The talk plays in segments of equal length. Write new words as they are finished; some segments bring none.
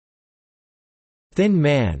Thin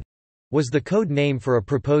Man was the code name for a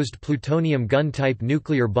proposed plutonium gun-type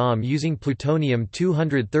nuclear bomb using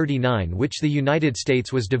plutonium-239 which the United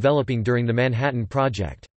States was developing during the Manhattan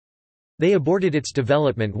Project. They aborted its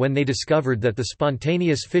development when they discovered that the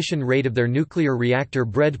spontaneous fission rate of their nuclear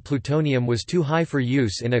reactor-bred plutonium was too high for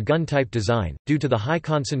use in a gun-type design, due to the high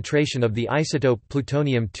concentration of the isotope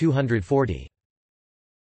plutonium-240.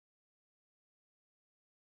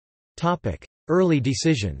 Early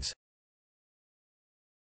decisions.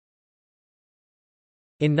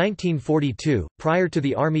 In 1942, prior to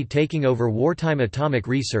the Army taking over wartime atomic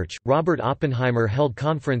research, Robert Oppenheimer held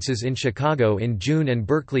conferences in Chicago in June and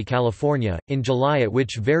Berkeley, California, in July at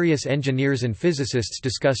which various engineers and physicists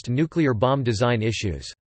discussed nuclear bomb design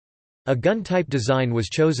issues. A gun-type design was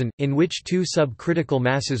chosen, in which two subcritical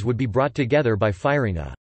masses would be brought together by firing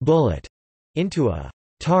a bullet into a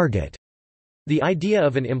target. The idea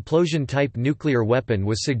of an implosion-type nuclear weapon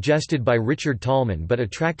was suggested by Richard Tolman but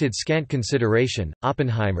attracted scant consideration.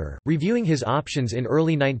 Oppenheimer, reviewing his options in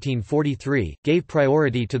early 1943, gave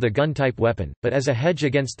priority to the gun-type weapon, but as a hedge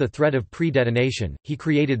against the threat of pre-detonation, he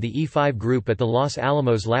created the E5 group at the Los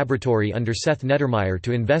Alamos laboratory under Seth Nettermeyer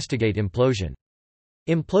to investigate implosion.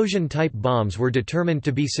 Implosion-type bombs were determined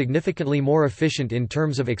to be significantly more efficient in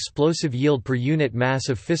terms of explosive yield per unit mass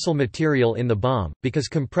of fissile material in the bomb, because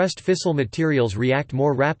compressed fissile materials react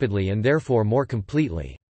more rapidly and therefore more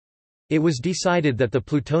completely. It was decided that the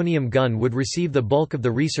plutonium gun would receive the bulk of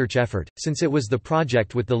the research effort, since it was the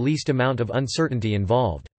project with the least amount of uncertainty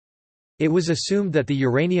involved. It was assumed that the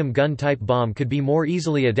uranium gun-type bomb could be more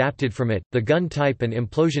easily adapted from it. The gun-type and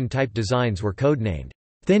implosion-type designs were codenamed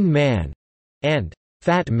Thin Man and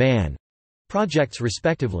Fat Man projects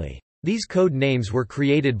respectively. These code names were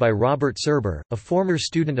created by Robert Serber, a former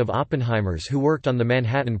student of Oppenheimer's who worked on the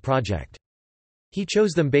Manhattan Project. He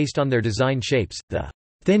chose them based on their design shapes. The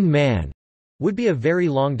Thin Man would be a very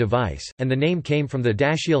long device, and the name came from the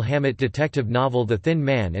Dashiell Hammett detective novel The Thin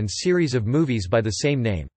Man and series of movies by the same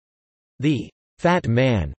name. The Fat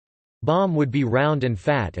Man bomb would be round and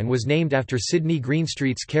fat and was named after Sidney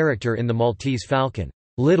Greenstreet's character in The Maltese Falcon.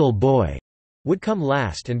 Little Boy would come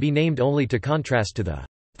last and be named only to contrast to the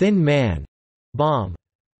Thin Man bomb.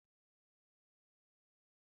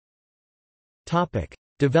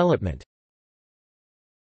 Development.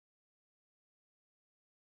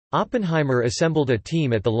 Oppenheimer assembled a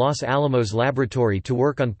team at the Los Alamos laboratory to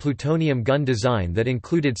work on plutonium gun design that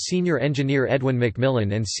included senior engineer Edwin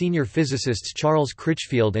McMillan and senior physicists Charles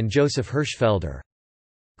Critchfield and Joseph Hirschfelder.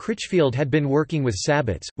 Critchfield had been working with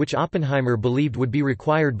sabots, which Oppenheimer believed would be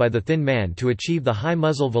required by the Thin Man to achieve the high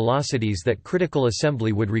muzzle velocities that critical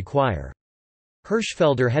assembly would require.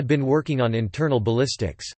 Hirschfelder had been working on internal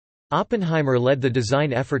ballistics. Oppenheimer led the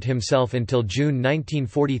design effort himself until June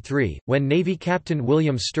 1943, when Navy Captain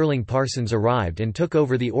William Sterling Parsons arrived and took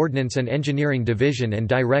over the Ordnance and Engineering Division and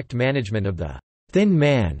direct management of the Thin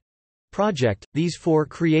Man project. These four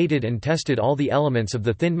created and tested all the elements of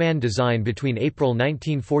the Thin Man design between April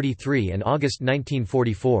 1943 and August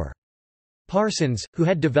 1944. Parsons, who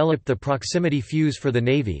had developed the proximity fuse for the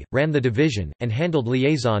Navy, ran the division, and handled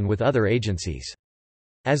liaison with other agencies.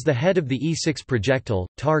 As the head of the E6 projectile,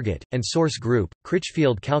 target, and source group,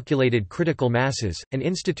 Critchfield calculated critical masses, and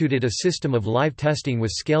instituted a system of live testing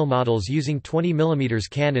with scale models using 20 mm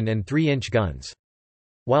cannon and 3-inch guns.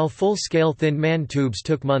 While full-scale Thin Man tubes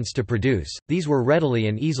took months to produce, these were readily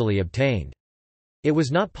and easily obtained. It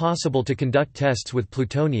was not possible to conduct tests with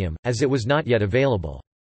plutonium, as it was not yet available.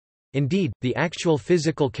 Indeed, the actual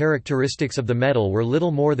physical characteristics of the metal were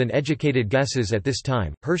little more than educated guesses at this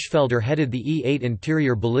time. Hirschfelder headed the E8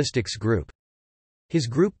 interior ballistics group. His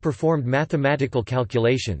group performed mathematical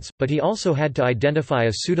calculations, but he also had to identify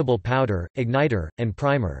a suitable powder, igniter, and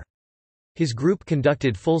primer. His group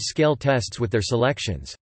conducted full-scale tests with their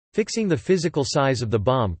selections. Fixing the physical size of the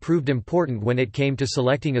bomb proved important when it came to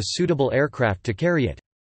selecting a suitable aircraft to carry it.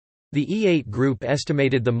 The E8 group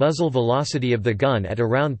estimated the muzzle velocity of the gun at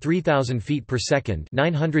around 3,000 feet per second,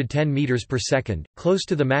 910 meters per second, close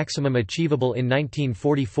to the maximum achievable in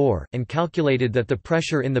 1944, and calculated that the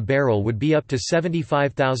pressure in the barrel would be up to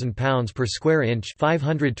 75,000 pounds per square inch,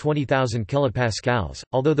 520,000 kilopascals.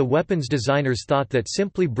 Although the weapons designers thought that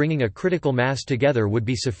simply bringing a critical mass together would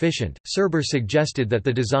be sufficient, Serber suggested that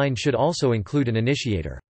the design should also include an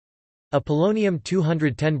initiator. A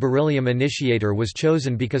polonium-210 beryllium initiator was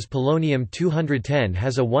chosen because polonium-210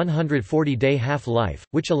 has a 140-day half-life,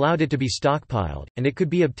 which allowed it to be stockpiled, and it could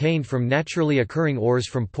be obtained from naturally occurring ores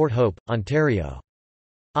from Port Hope, Ontario.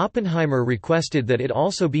 Oppenheimer requested that it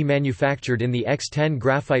also be manufactured in the X-10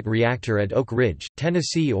 graphite reactor at Oak Ridge,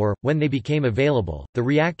 Tennessee or, when they became available, the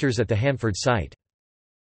reactors at the Hanford site.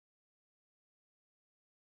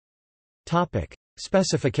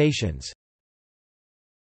 Specifications.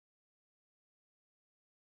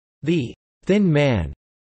 The Thin Man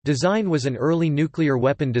design was an early nuclear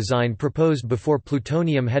weapon design proposed before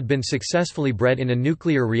plutonium had been successfully bred in a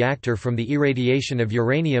nuclear reactor from the irradiation of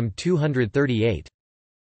uranium-238.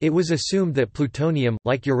 It was assumed that plutonium,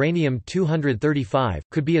 like uranium-235,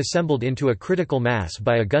 could be assembled into a critical mass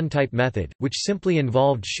by a gun-type method, which simply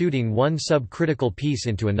involved shooting one subcritical piece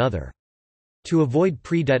into another. To avoid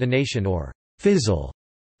pre-detonation or fizzle,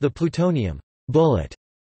 the plutonium bullet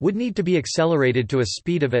would need to be accelerated to a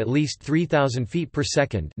speed of at least 3,000 feet per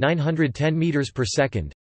second, 910 meters per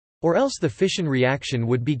second, or else the fission reaction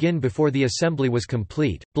would begin before the assembly was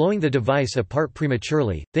complete, blowing the device apart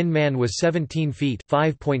prematurely. Thin Man was 17 feet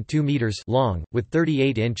 (5.2 meters) long, with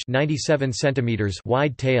 38-inch (97 centimeters)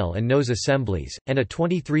 wide tail and nose assemblies, and a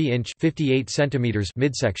 23-inch (58 centimeters)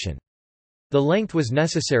 midsection. The length was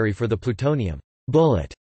necessary for the plutonium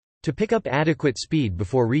bullet to pick up adequate speed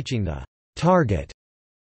before reaching the target.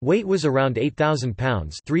 Weight was around 8,000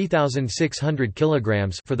 pounds (3,600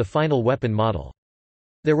 kilograms) for the final weapon model.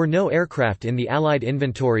 There were no aircraft in the Allied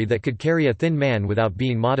inventory that could carry a Thin Man without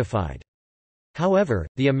being modified. However,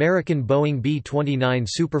 the American Boeing B-29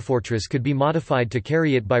 Superfortress could be modified to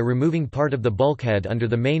carry it by removing part of the bulkhead under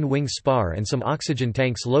the main wing spar and some oxygen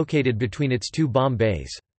tanks located between its two bomb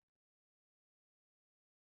bays.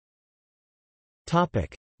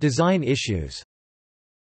 Design issues.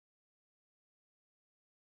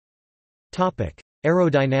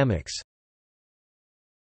 Aerodynamics.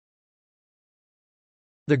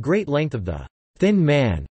 The great length of the Thin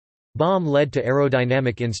Man bomb led to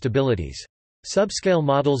aerodynamic instabilities. Subscale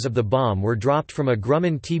models of the bomb were dropped from a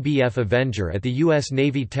Grumman TBF Avenger at the U.S.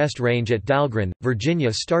 Navy Test Range at Dahlgren,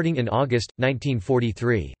 Virginia starting in August,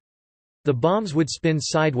 1943. The bombs would spin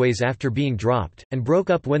sideways after being dropped, and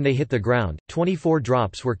broke up when they hit the ground. 24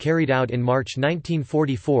 drops were carried out in March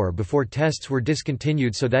 1944 before tests were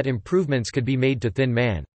discontinued so that improvements could be made to Thin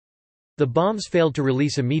Man. The bombs failed to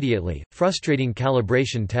release immediately, frustrating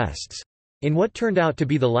calibration tests. In what turned out to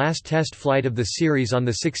be the last test flight of the series on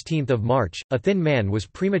 16 March, a Thin Man was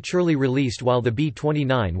prematurely released while the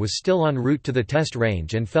B-29 was still en route to the test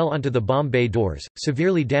range and fell onto the bomb bay doors,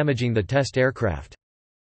 severely damaging the test aircraft.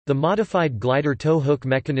 The modified glider tow hook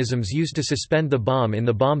mechanisms used to suspend the bomb in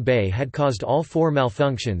the bomb bay had caused all four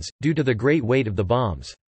malfunctions, due to the great weight of the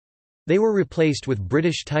bombs. They were replaced with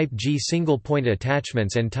British Type G single-point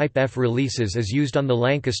attachments and Type F releases as used on the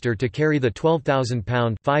Lancaster to carry the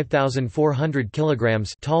 12,000-pound (5,400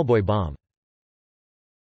 kilograms) tallboy bomb.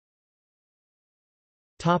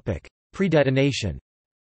 Pre-detonation.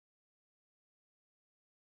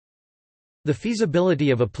 The feasibility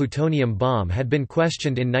of a plutonium bomb had been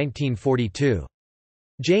questioned in 1942.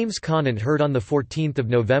 James Conant heard on 14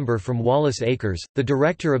 November from Wallace Akers, the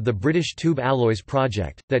director of the British Tube Alloys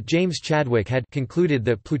project, that James Chadwick had concluded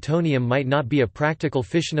that plutonium might not be a practical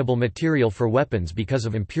fissionable material for weapons because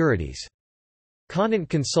of impurities. Conant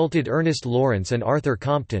consulted Ernest Lawrence and Arthur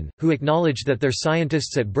Compton, who acknowledged that their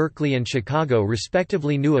scientists at Berkeley and Chicago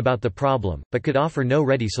respectively knew about the problem, but could offer no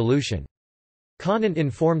ready solution. Conant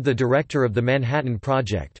informed the director of the Manhattan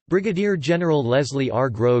Project, Brigadier General Leslie R.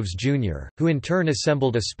 Groves, Jr., who in turn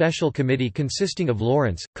assembled a special committee consisting of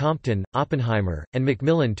Lawrence, Compton, Oppenheimer, and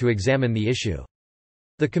Macmillan to examine the issue.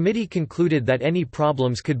 The committee concluded that any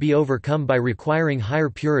problems could be overcome by requiring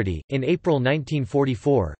higher purity. In April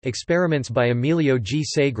 1944, experiments by Emilio G.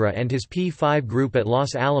 Segre and his P5 group at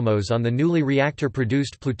Los Alamos on the newly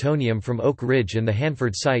reactor-produced plutonium from Oak Ridge and the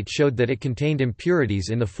Hanford site showed that it contained impurities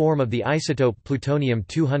in the form of the isotope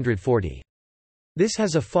plutonium-240. This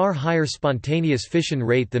has a far higher spontaneous fission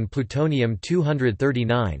rate than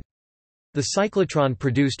plutonium-239. The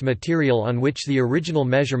cyclotron-produced material on which the original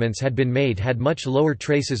measurements had been made had much lower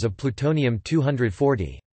traces of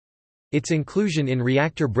plutonium-240. Its inclusion in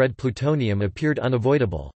reactor-bred plutonium appeared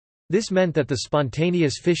unavoidable. This meant that the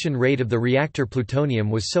spontaneous fission rate of the reactor plutonium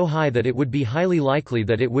was so high that it would be highly likely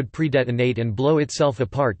that it would pre-detonate and blow itself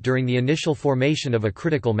apart during the initial formation of a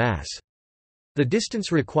critical mass. The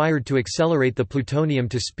distance required to accelerate the plutonium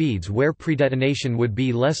to speeds where pre-detonation would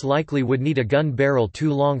be less likely would need a gun barrel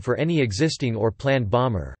too long for any existing or planned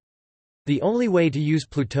bomber. The only way to use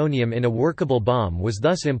plutonium in a workable bomb was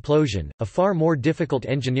thus implosion, a far more difficult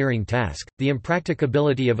engineering task. The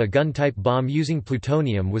impracticability of a gun-type bomb using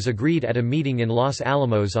plutonium was agreed at a meeting in Los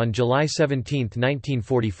Alamos on July 17,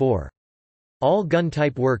 1944. All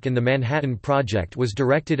gun-type work in the Manhattan Project was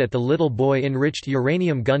directed at the Little Boy-enriched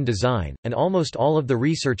uranium gun design, and almost all of the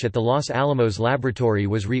research at the Los Alamos laboratory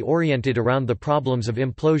was reoriented around the problems of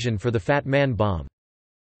implosion for the Fat Man bomb.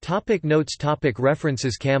 Topic notes. Topic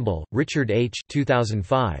references. Campbell, Richard H.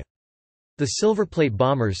 2005. The Silverplate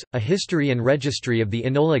bombers, a history and registry of the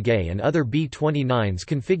Enola Gay and other B-29s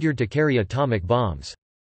configured to carry atomic bombs.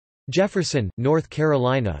 Jefferson, North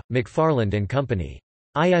Carolina, McFarland and Company.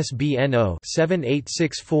 ISBN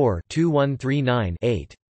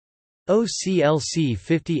 0-7864-2139-8. OCLC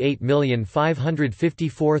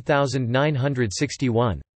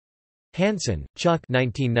 58554961. Hansen, Chuck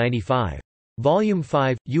 1995. Volume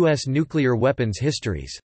 5, U.S. Nuclear Weapons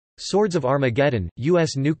Histories. Swords of Armageddon,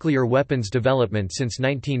 U.S. Nuclear Weapons Development since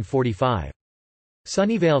 1945.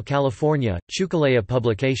 Sunnyvale, California, Chukalea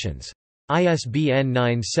Publications. ISBN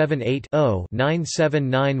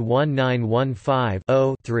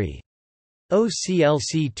 978-0-9791915-0-3.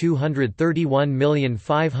 OCLC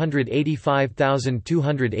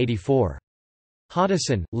 231585284.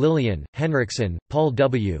 Hoddeson, Lillian, Henriksen, Paul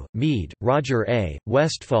W., Mead, Roger A.,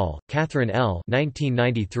 Westphal, Catherine L.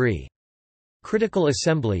 1993. Critical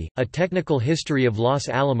Assembly, A Technical History of Los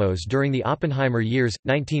Alamos During the Oppenheimer Years,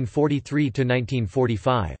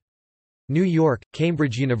 1943–1945. New York,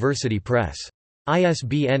 Cambridge University Press.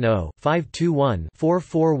 ISBN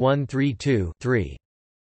 0-521-44132-3.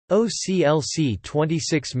 OCLC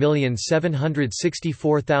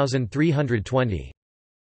 26764320.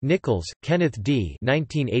 Nichols, Kenneth D.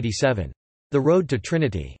 1987. The Road to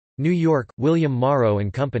Trinity. New York, William Morrow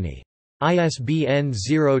and Company. ISBN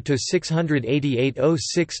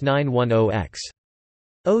 0-688-06910-X.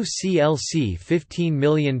 OCLC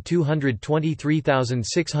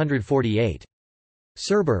 15223648.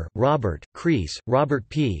 Serber, Robert, Crease, Robert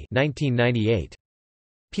P. 1998.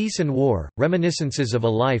 Peace and War, Reminiscences of a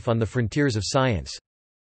Life on the Frontiers of Science.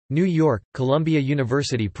 New York, Columbia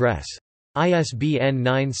University Press. ISBN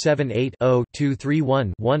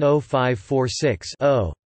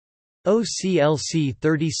 978-0-231-10546-0. OCLC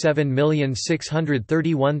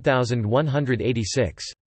 37631186.